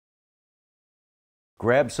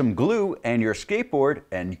Grab some glue and your skateboard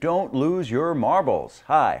and don't lose your marbles.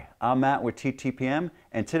 Hi, I'm Matt with TTPM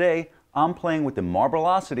and today I'm playing with the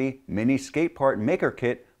Marbleocity Mini Skate Park Maker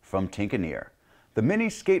Kit from Tinkineer. The Mini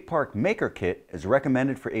Skate Park Maker Kit is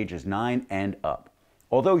recommended for ages 9 and up.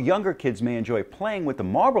 Although younger kids may enjoy playing with the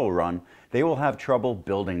marble run, they will have trouble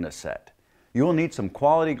building the set. You will need some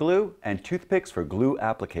quality glue and toothpicks for glue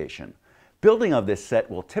application. Building of this set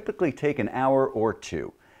will typically take an hour or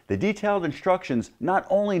two. The detailed instructions not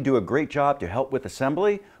only do a great job to help with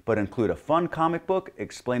assembly, but include a fun comic book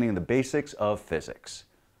explaining the basics of physics.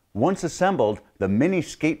 Once assembled, the Mini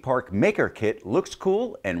Skate Park Maker Kit looks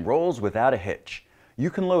cool and rolls without a hitch. You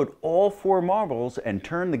can load all 4 marbles and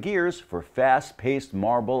turn the gears for fast-paced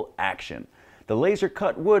marble action. The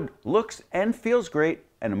laser-cut wood looks and feels great,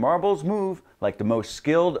 and the marbles move like the most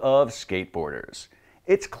skilled of skateboarders.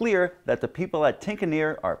 It's clear that the people at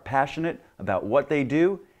Tinkineer are passionate about what they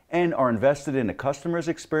do and are invested in the customer's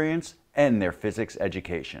experience and their physics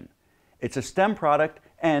education. It's a STEM product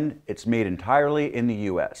and it's made entirely in the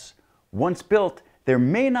US. Once built, there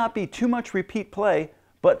may not be too much repeat play,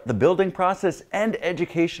 but the building process and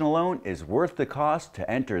education alone is worth the cost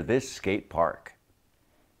to enter this skate park.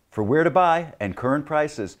 For where to buy and current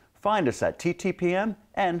prices, find us at TTPM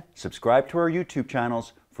and subscribe to our YouTube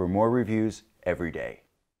channels for more reviews every day.